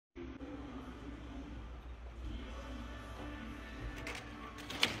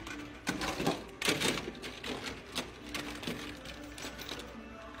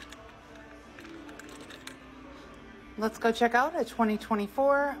Let's go check out a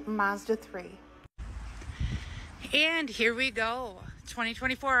 2024 Mazda 3. And here we go.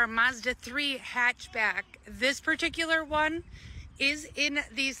 2024 Mazda 3 hatchback. This particular one is in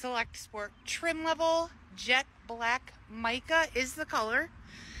the Select Sport trim level. Jet black mica is the color.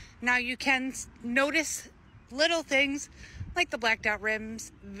 Now you can notice little things like the blacked out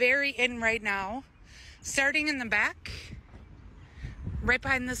rims, very in right now. Starting in the back, right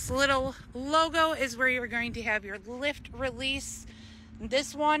behind this little logo is where you're going to have your lift release.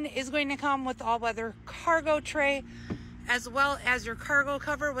 This one is going to come with all-weather cargo tray as well as your cargo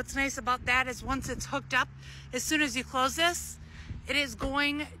cover. What's nice about that is once it's hooked up, as soon as you close this, it is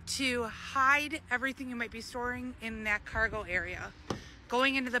going to hide everything you might be storing in that cargo area.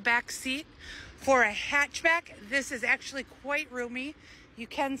 Going into the back seat for a hatchback, this is actually quite roomy. You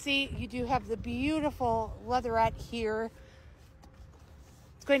can see you do have the beautiful leatherette here.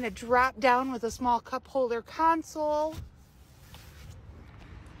 It's going to drop down with a small cup holder console.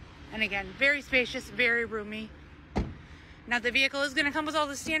 And again, very spacious, very roomy. Now the vehicle is going to come with all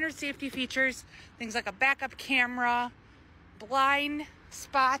the standard safety features, things like a backup camera, blind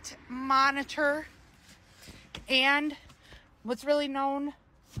spot monitor, and what's really known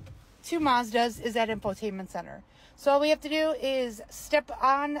to Mazdas is that infotainment center. So all we have to do is step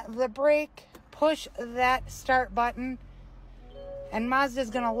on the brake, push that start button, and Mazda is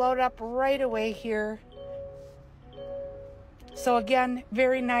going to load up right away here. So again,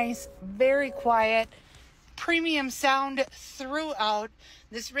 very nice, very quiet, premium sound throughout.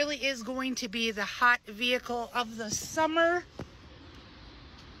 This really is going to be the hot vehicle of the summer.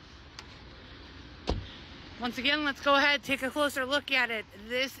 Once again, let's go ahead, take a closer look at it.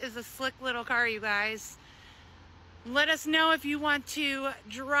 This is a slick little car, you guys. Let us know if you want to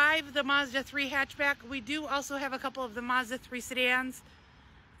drive the Mazda 3 hatchback. We do also have a couple of the Mazda 3 sedans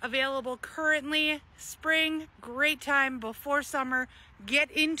available currently. Spring, great time before summer.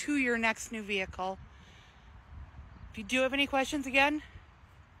 Get into your next new vehicle. If you do have any questions, again,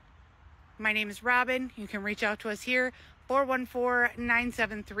 my name is Robyn. You can reach out to us here,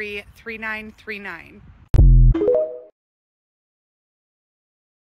 414-973-3939.